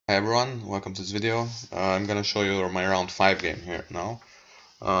Hi everyone, welcome to this video. I'm gonna show you my round 5 game here now.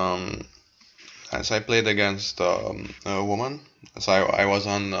 Um, as I played against a woman, so I was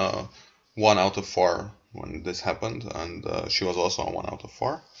on 1 out of 4 when this happened, and she was also on 1 out of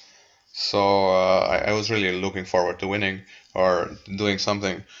 4. So I was really looking forward to winning or doing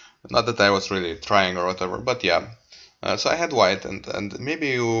something. Not that I was really trying or whatever, but yeah. So I had white, and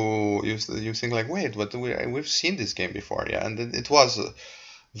maybe you think like, wait, but we've seen this game before, yeah, and it was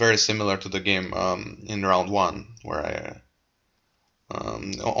very similar to the game in round 1, where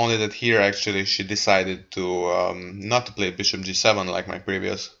only that here actually she decided to not to play bishop g7 like my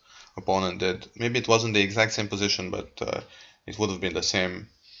previous opponent did. Maybe it wasn't the exact same position, but it would have been the same.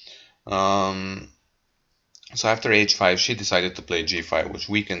 Um, so after h5, she decided to play g5, which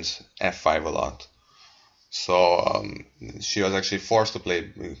weakens f5 a lot. So she was actually forced to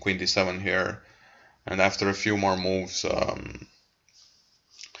play queen d7 here, and after a few more moves,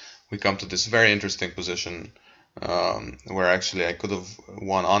 we come to this very interesting position where actually I could have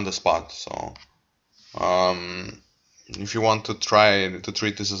won on the spot. So if you want to try to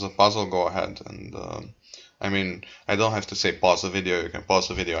treat this as a puzzle, go ahead. And I mean, I don't have to say pause the video. You can pause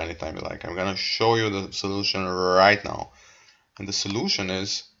the video anytime you like. I'm gonna show you the solution right now. And the solution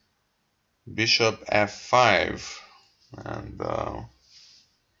is bishop f5. And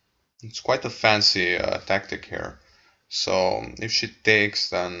it's quite a fancy tactic here. So if she takes,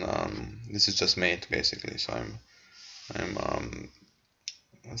 then this is just mate basically. So I'm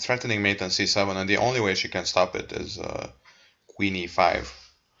threatening mate on c7, and the only way she can stop it is queen e5,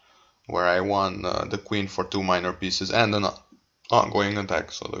 where I won the queen for 2 minor pieces and an ongoing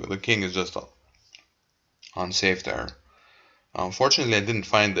attack. So the king is just unsafe there. Unfortunately, I didn't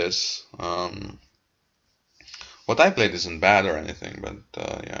find this. What I played isn't bad or anything, but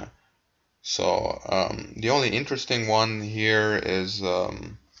yeah. So the only interesting one here is I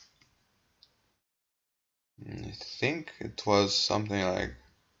think it was something like,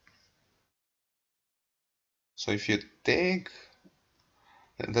 so if you take,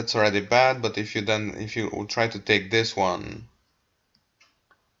 that's already bad, but if you try to take this one,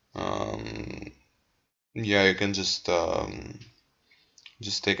 yeah, you can just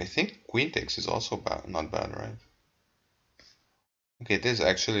take, I think queen takes is also bad, not bad, right? Okay, this is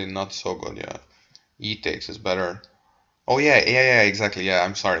actually not so good, yeah. E takes is better. Oh yeah, exactly, yeah,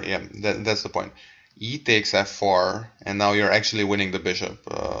 I'm sorry, yeah, that's the point. E takes f4, and now you're actually winning the bishop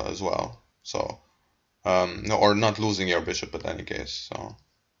as well. So, no, or not losing your bishop in any case, so.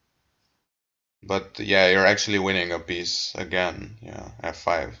 But yeah, you're actually winning a piece again, yeah,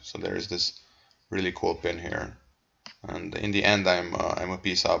 f5. So there is this really cool pin here. And in the end, I'm a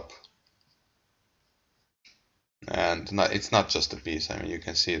piece up. And it's not just a piece. I mean, you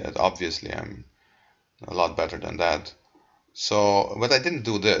can see that obviously I'm a lot better than that. So, but I didn't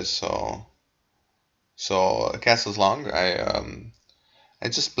do this. So castle's long. I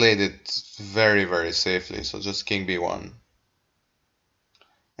just played it very safely. So just king b1.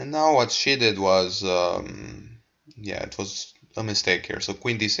 And now what she did was, yeah, it was a mistake here. So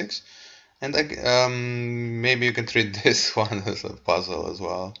queen d6, and maybe you can treat this one as a puzzle as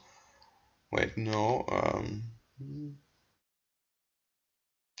well. Wait, no.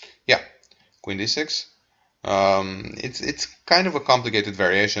 Yeah, queen d6. It's kind of a complicated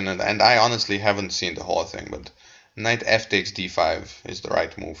variation, and I honestly haven't seen the whole thing, but knight f takes d5 is the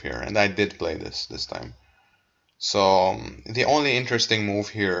right move here, and I did play this time. So the only interesting move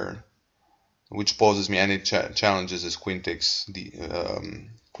here, which poses me any challenges, is queen takes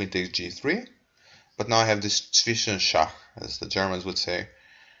g3. But now I have this Zwischenschach, as the Germans would say.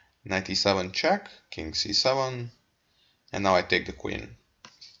 Knight e7 check, king c7, and now I take the queen.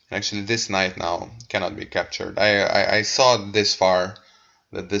 Actually, this knight now cannot be captured. I saw this far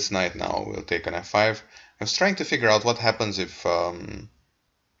that this knight now will take an f5. I was trying to figure out what happens if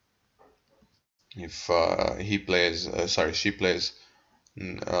he plays, sorry, she plays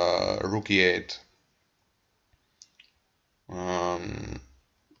rook e8.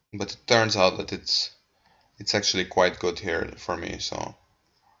 But it turns out that it's actually quite good here for me. So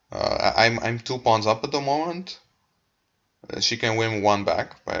I'm 2 pawns up at the moment. She can win 1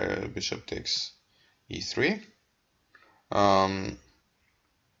 back by bishop takes e3.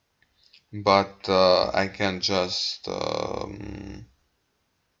 But I can just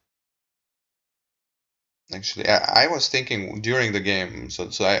actually I was thinking during the game, so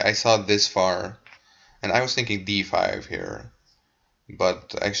I saw this far, and I was thinking d5 here,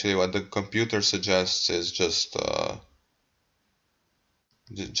 but actually what the computer suggests is just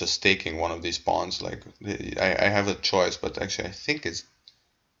taking one of these pawns. Like I have a choice, but actually I think it's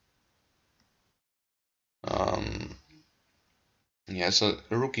Yeah, so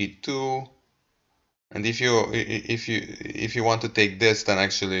rook e2, and if you want to take this, then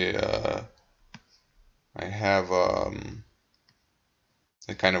actually I have a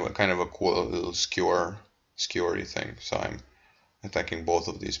kind of a cool little skewery thing. So I'm attacking both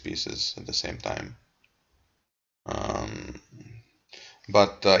of these pieces at the same time. Um,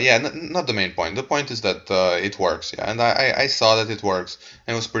 but yeah, not the main point. The point is that it works. Yeah, and I saw that it works.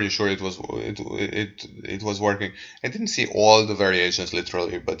 I was pretty sure it was working. I didn't see all the variations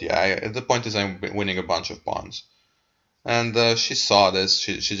literally, but yeah, the point is I'm winning a bunch of pawns. And she saw this.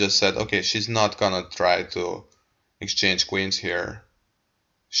 She just said, okay, she's not gonna try to exchange queens here.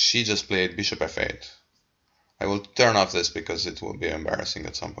 She just played bishop f8. I will turn off this because it will be embarrassing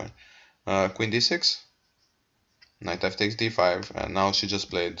at some point. Queen d6, knight f takes d5, and now she just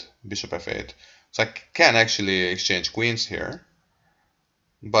played bishop f8. So I can actually exchange queens here,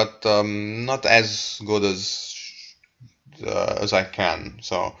 but not as good as I can.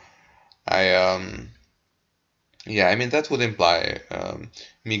 So I yeah, I mean that would imply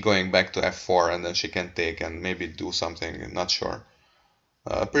me going back to f4, and then she can take and maybe do something. Not sure.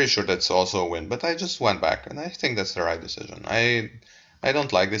 Pretty sure that's also a win, but I just went back, and I think that's the right decision. I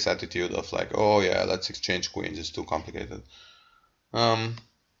don't like this attitude of like, oh yeah, let's exchange queens. It's too complicated. Knight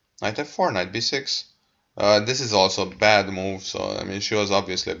f4, knight b6. This is also a bad move, so I mean she was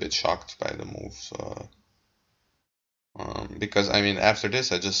obviously a bit shocked by the move. So because I mean after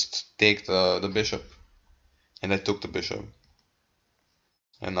this I just take the bishop, and I took the bishop,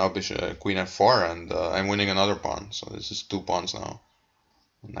 and now bishop queen f4, and I'm winning another pawn. So this is 2 pawns now.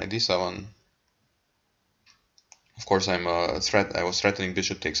 Knight d7. Of course, I was threatening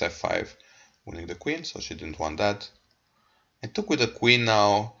bishop takes f5, winning the queen, so she didn't want that. I took with the queen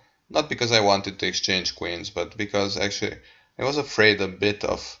now, not because I wanted to exchange queens, but because actually I was afraid a bit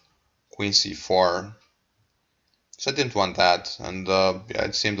of queen c4, so I didn't want that, and yeah,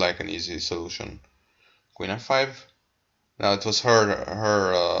 it seemed like an easy solution. Queen f5. Now it was her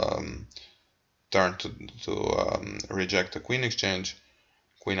turn to reject the queen exchange.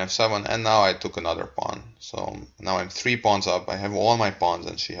 Queen f7, and now I took another pawn. So now I'm 3 pawns up. I have all my pawns,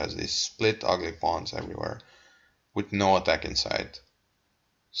 and she has these split ugly pawns everywhere with no attack inside.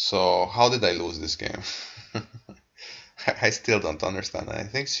 So how did I lose this game? I still don't understand. I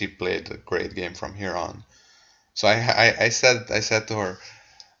think she played a great game from here on. So I said to her,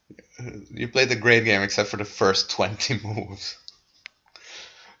 you played a great game except for the first 20 moves.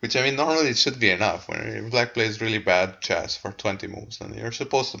 Which, I mean, normally it should be enough. When black plays really bad chess for 20 moves, then you're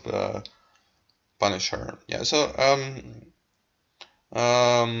supposed to punish her. Yeah, so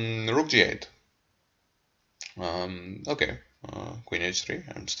rook g8. Okay, queen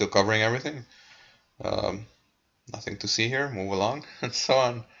h3. I'm still covering everything. Um, nothing to see here. Move along and so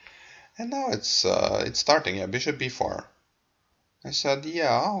on. And now it's starting. Yeah, bishop b4. I said,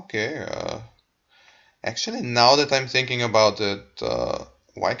 yeah, okay. Actually, now that I'm thinking about it,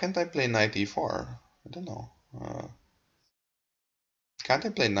 why can't I play knight e4? I don't know. Can't I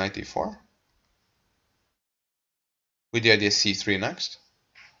play knight e4? With the idea c3 next.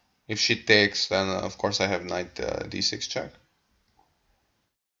 If she takes, then of course I have knight d6 check.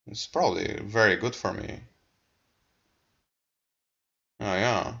 It's probably very good for me. Oh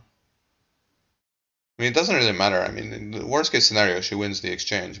yeah. I mean, it doesn't really matter. I mean, in the worst case scenario, she wins the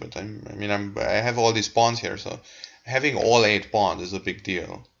exchange. But I have all these pawns here, so having all 8 pawns is a big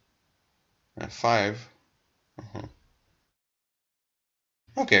deal. F5.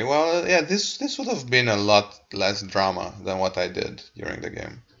 Okay, well, yeah, this would have been a lot less drama than what I did during the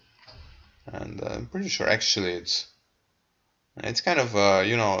game, and I'm pretty sure actually it's kind of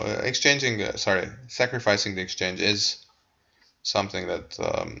you know, exchanging sacrificing the exchange is something that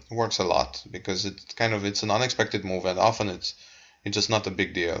works a lot because it's an unexpected move, and often it's just not a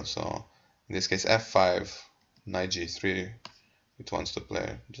big deal. So in this case f5, knight g3, it wants to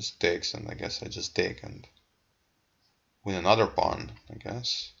play, just takes, and I guess I just take and win another pawn, I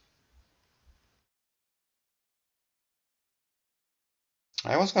guess.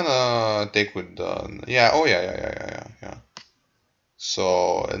 I was gonna take with yeah, oh yeah.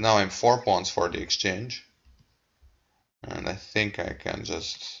 So now I'm 4 pawns for the exchange, and I think I can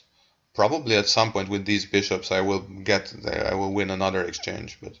just probably at some point with these bishops I will win another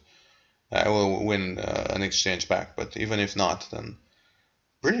exchange, but I will win an exchange back. But even if not, then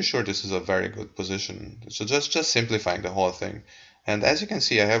pretty sure this is a very good position. So just simplifying the whole thing, and as you can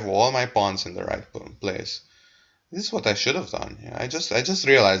see, I have all my pawns in the right place. This is what I should have done. Yeah, I just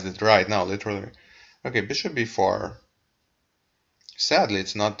realized it right now, literally. Okay, bishop b4. Sadly,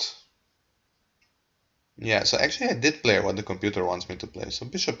 it's not. Yeah, so actually I did play what the computer wants me to play. So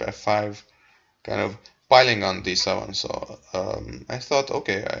bishop f5, kind of piling on d7, so I thought,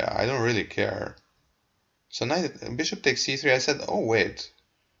 okay, I don't really care. So knight, bishop takes c3. I said, oh wait,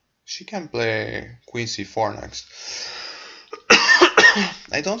 she can play queen c4 next.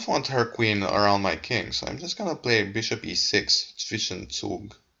 I don't want her queen around my king, so I'm just gonna play bishop e6,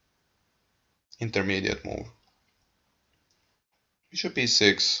 Zwischenzug, intermediate move. Bishop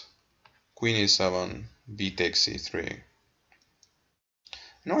e6, queen e7, b takes c3.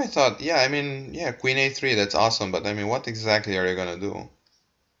 You know, I thought, yeah, I mean, yeah, queen a3, that's awesome, but I mean, what exactly are you gonna do?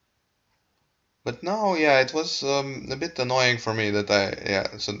 But now, yeah, it was a bit annoying for me that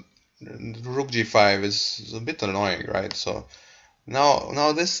so rook g5 is a bit annoying, right? So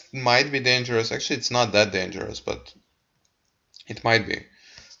now this might be dangerous. Actually, it's not that dangerous, but it might be.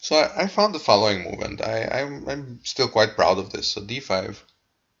 So I found the following move, and I'm still quite proud of this. So d5,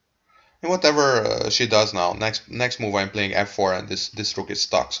 and whatever she does now, next move I'm playing f4, and this rook is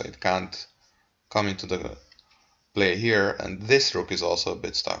stuck, so it can't come into the play here, and this rook is also a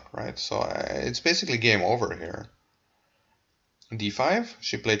bit stuck, right? So it's basically game over here. d5,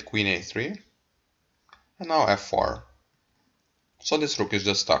 she played queen a3, and now f4. So this rook is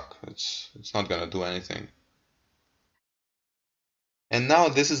just stuck. It's not gonna do anything. And now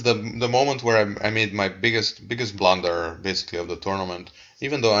this is the moment where I made my biggest blunder basically of the tournament,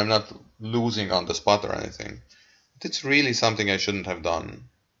 even though I'm not losing on the spot or anything. It's really something I shouldn't have done.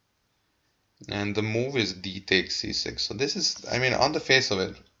 And the move is d takes c6. So this is, I mean, on the face of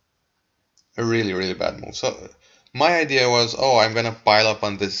it, a really bad move. So my idea was, oh, I'm gonna pile up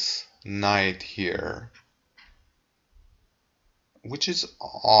on this knight here, which is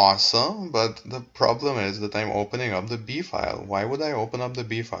awesome, but the problem is that I'm opening up the b file. Why would I open up the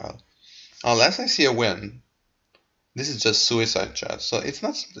b file? Unless I see a win. This is just suicide chat. So it's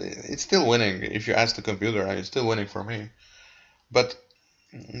still winning. If you ask the computer, it's still winning for me. But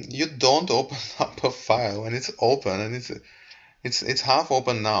you don't open up a file when it's open, and it's half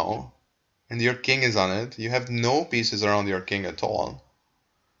open now, and your king is on it. You have no pieces around your king at all.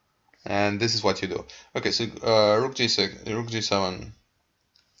 And this is what you do. Okay, so rook g6, rook g7,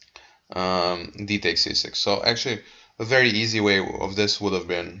 d takes c6. So actually, a very easy way of this would have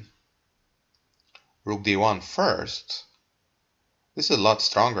been rook d1 first. This is a lot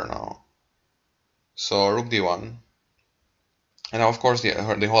stronger now. So rook d1. And now, of course, the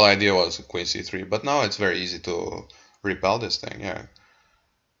whole idea was queen c3. But now it's very easy to repel this thing, yeah.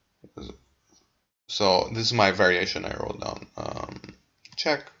 So this is my variation I wrote down.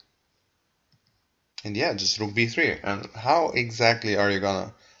 Check. And yeah, just rook b3. And how exactly are you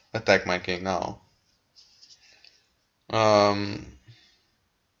gonna attack my king now? And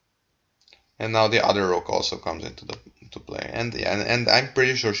now the other rook also comes into play. And I'm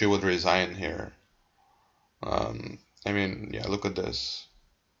pretty sure she would resign here. I mean, yeah, look at this.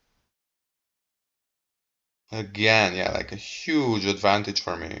 Again, yeah, like a huge advantage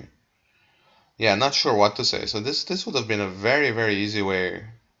for me. Yeah, not sure what to say. So this would have been a very easy way.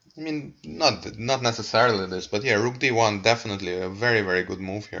 I mean, not necessarily this, but yeah, rook d1 definitely a very good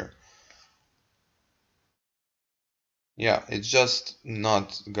move here. Yeah, it's just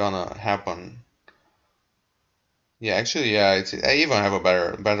not gonna happen. Yeah, actually, yeah, I even have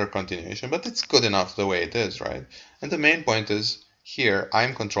a better continuation, but it's good enough the way it is, right? And the main point is here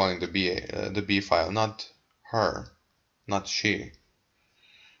I'm controlling the B file, not her, not she.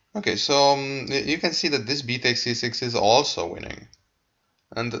 Okay, so you can see that this b takes c6 is also winning.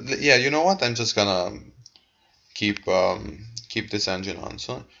 And yeah, you know what? I'm just gonna keep this engine on.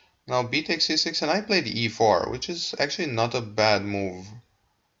 So now b takes c6, and I played e4, which is actually not a bad move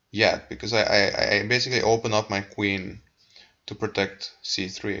yet, because I basically open up my queen to protect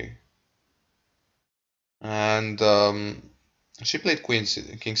c3. And she played king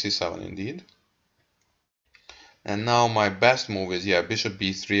c7 indeed. And now my best move is, yeah, bishop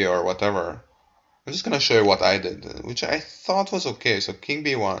b3 or whatever. I'm just gonna show you what I did, which I thought was okay. So king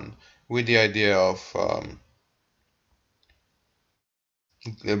b1 with the idea of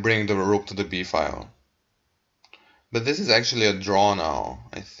bringing the rook to the b file. But this is actually a draw now,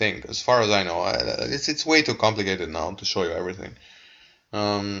 I think, as far as I know. It's way too complicated now to show you everything.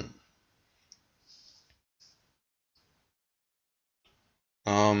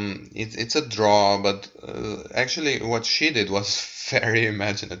 It's a draw, but actually what she did was very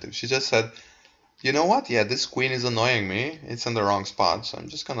imaginative. She just said, you know what? Yeah, this queen is annoying me. It's in the wrong spot, so I'm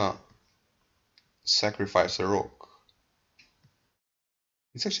just gonna sacrifice a rook.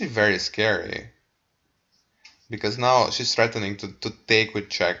 It's actually very scary, because now she's threatening to take with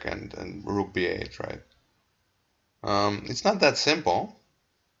check and rook b8, right? It's not that simple,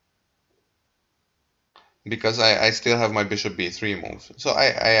 because I still have my bishop b3 move. So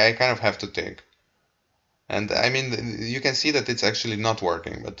I kind of have to take. And I mean, you can see that it's actually not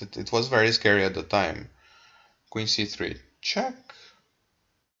working, but it was very scary at the time. Queen c3, check.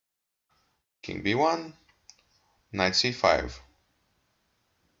 King b1, knight c5.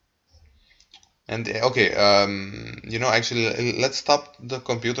 And okay, you know, actually, let's stop the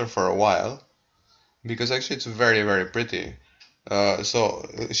computer for a while, because actually it's very, very pretty. So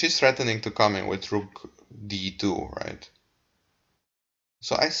she's threatening to come in with rook d2, right?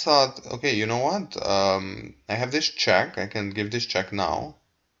 So I thought, okay, you know what? I have this check. I can give this check now,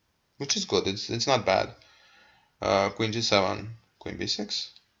 which is good. It's not bad. Queen g7, queen b6,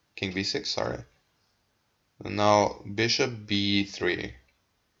 king b6. Sorry. And now bishop b3.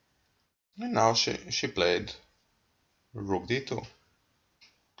 And now she played rook d2.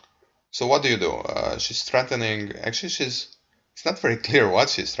 So what do you do? She's threatening. Actually, it's not very clear what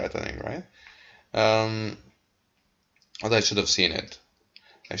she's threatening, right? But I should have seen it.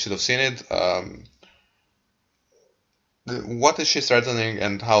 I should have seen it. What is she threatening,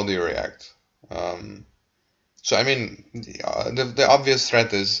 and how do you react? So I mean, the obvious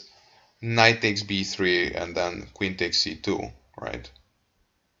threat is knight takes b3 and then queen takes c2, right?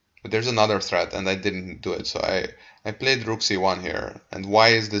 But there's another threat, and I didn't do it. So I played rook c1 here. And why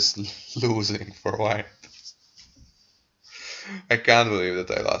is this losing for white? I can't believe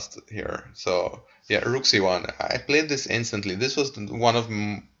that I lost here. So yeah, rook c1. I played this instantly. This was one of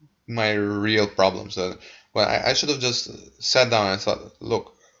my real problems. Well, I should have just sat down and thought,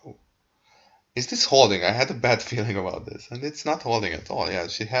 look, is this holding? I had a bad feeling about this, and it's not holding at all. Yeah,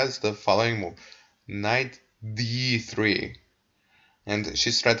 she has the following move, knight d3, and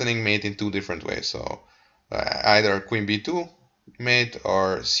she's threatening mate in two different ways. So either queen b2 mate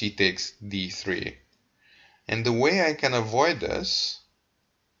or c takes d3. And the way I can avoid this,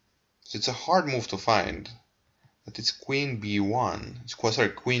 it's a hard move to find, but it's queen b1. Sorry,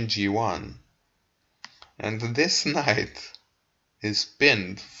 queen g1, and this knight is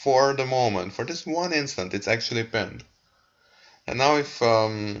pinned for the moment. For this one instant, it's actually pinned. And now if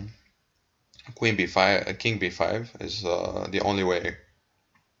queen b5, king b5 is the only way.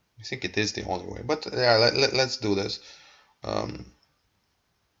 I think it is the only way. But yeah, let's do this.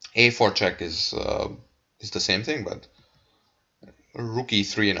 A4 check is the same thing, but rook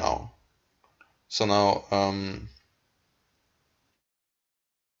e3 now. So now,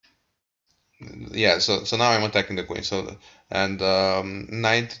 yeah. So now I'm attacking the queen. So and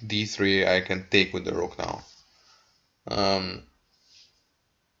knight d3 I can take with the rook now. And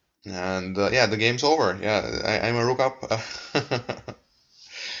yeah, the game's over. Yeah, I'm a rook up.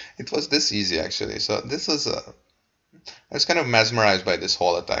 It was this easy actually. So this is I was kind of mesmerized by this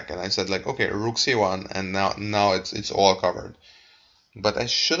whole attack, and I said like, okay, rook c1, and now it's all covered. But I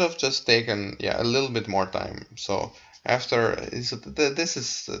should have just taken a little bit more time. So after this is this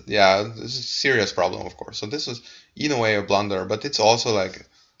is a serious problem, of course. So this is in a way a blunder, but it's also like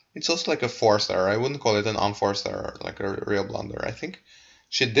a forced error. I wouldn't call it an unforced error, like a real blunder. I think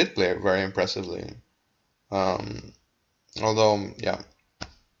she did play very impressively. Although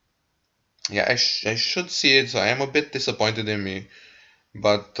I should see it. So I am a bit disappointed in me.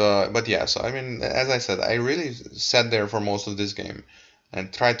 But yeah, so I mean, as I said, I really sat there for most of this game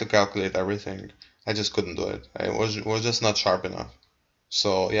and tried to calculate everything. I just couldn't do it. I was just not sharp enough.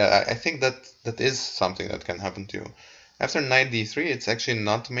 So yeah, I think that is something that can happen to you. After knight d3, it's actually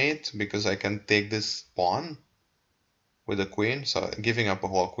not mate because I can take this pawn with the queen, so giving up a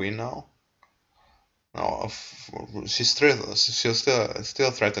whole queen now. Now she's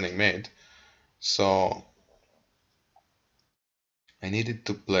still threatening mate, so I needed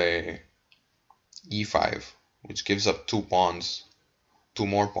to play e5, which gives up two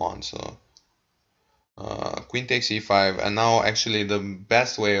more pawns. So queen takes e5, and now actually the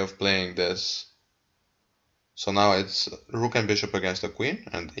best way of playing this. So now it's rook and bishop against the queen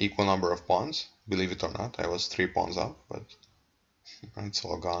and equal number of pawns. Believe it or not, I was 3 pawns up, but it's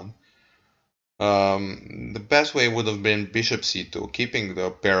all gone. The best way would have been bishop c2, keeping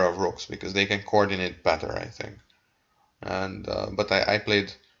the pair of rooks because they can coordinate better, I think. And but I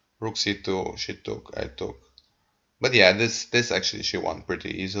played rook c2, she took, I took. But yeah, this actually she won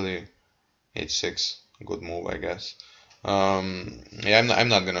pretty easily. h6, good move, I guess. Yeah, I'm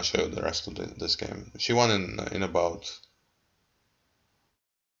not gonna show you the rest of this game. She won in about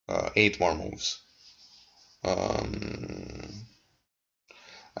 8 more moves.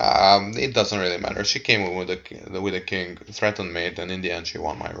 It doesn't really matter. She came with a king, threatened mate, and in the end she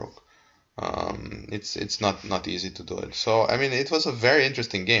won my rook. It's not easy to do it. So I mean, it was a very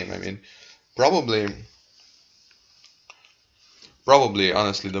interesting game. I mean, probably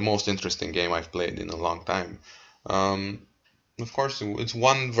honestly the most interesting game I've played in a long time. Of course, it's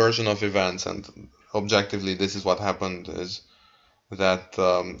one version of events, and objectively, this is what happened, is that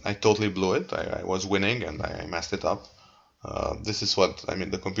I totally blew it. I was winning and I messed it up. This is what, I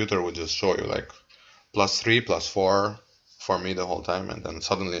mean, the computer would just show you like +3, +4 for me the whole time, and then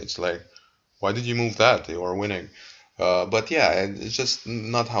suddenly it's like, why did you move that? You were winning. But yeah, it's just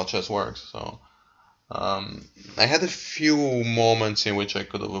not how chess works. So I had a few moments in which I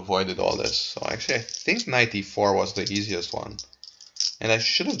could have avoided all this. So actually, I think knight e4 was the easiest one, and I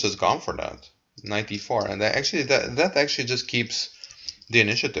should have just gone for that, knight e4, and actually that actually just keeps the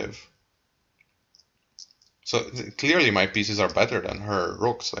initiative. So clearly my pieces are better than her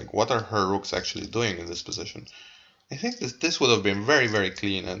rooks. Like, what are her rooks actually doing in this position? I think this would have been very, very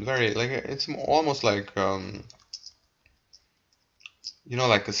clean and very, like, it's almost like you know,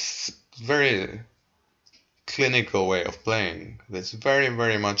 like a very clinical way of playing. That's very,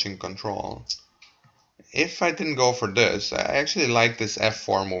 very much in control. If I didn't go for this, I actually like this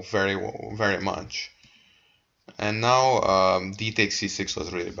f4 move very, very much. And now d takes c6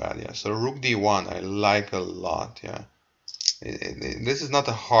 was really bad, yeah. So rook d1 I like a lot, yeah. This is not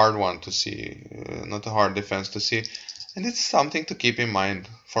a hard one to see, not a hard defense to see, and it's something to keep in mind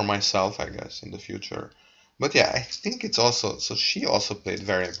for myself, I guess, in the future. But yeah, I think it's also, so she also played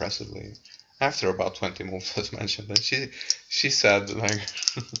very impressively after about 20 moves, as mentioned. And she said, like,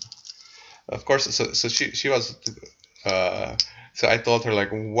 of course, so she was, so I told her, like,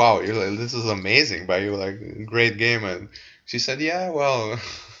 wow, this is amazing by you, like, great game. And she said, yeah, well,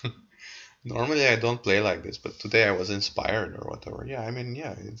 normally I don't play like this, but today I was inspired or whatever. Yeah, I mean,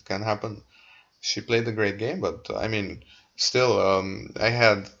 yeah, it can happen. She played a great game, but I mean, still, I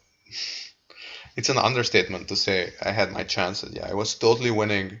had, it's an understatement to say I had my chances. Yeah, I was totally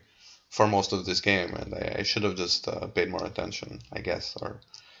winning for most of this game, and I should have just paid more attention, I guess. Or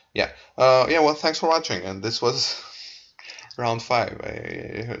yeah, yeah. Well, thanks for watching, and this was round 5.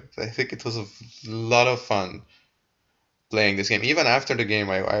 I think it was a lot of fun playing this game. Even after the game,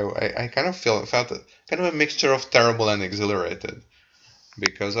 I kind of felt kind of a mixture of terrible and exhilarated,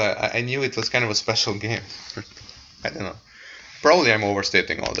 because I knew it was kind of a special game. I don't know. Probably I'm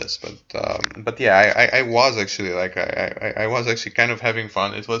overstating all this, but yeah, I was actually, like, I was actually kind of having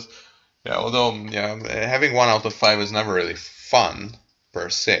fun. It was, yeah, although, yeah, having 1 out of 5 is never really fun per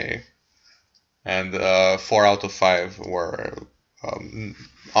se, and 4 out of 5 were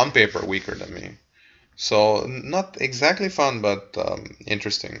on paper weaker than me. So not exactly fun, but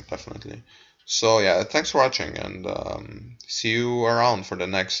interesting, definitely. So yeah, thanks for watching, and see you around for the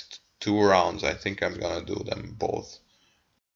next 2 rounds. I think I'm gonna do them both.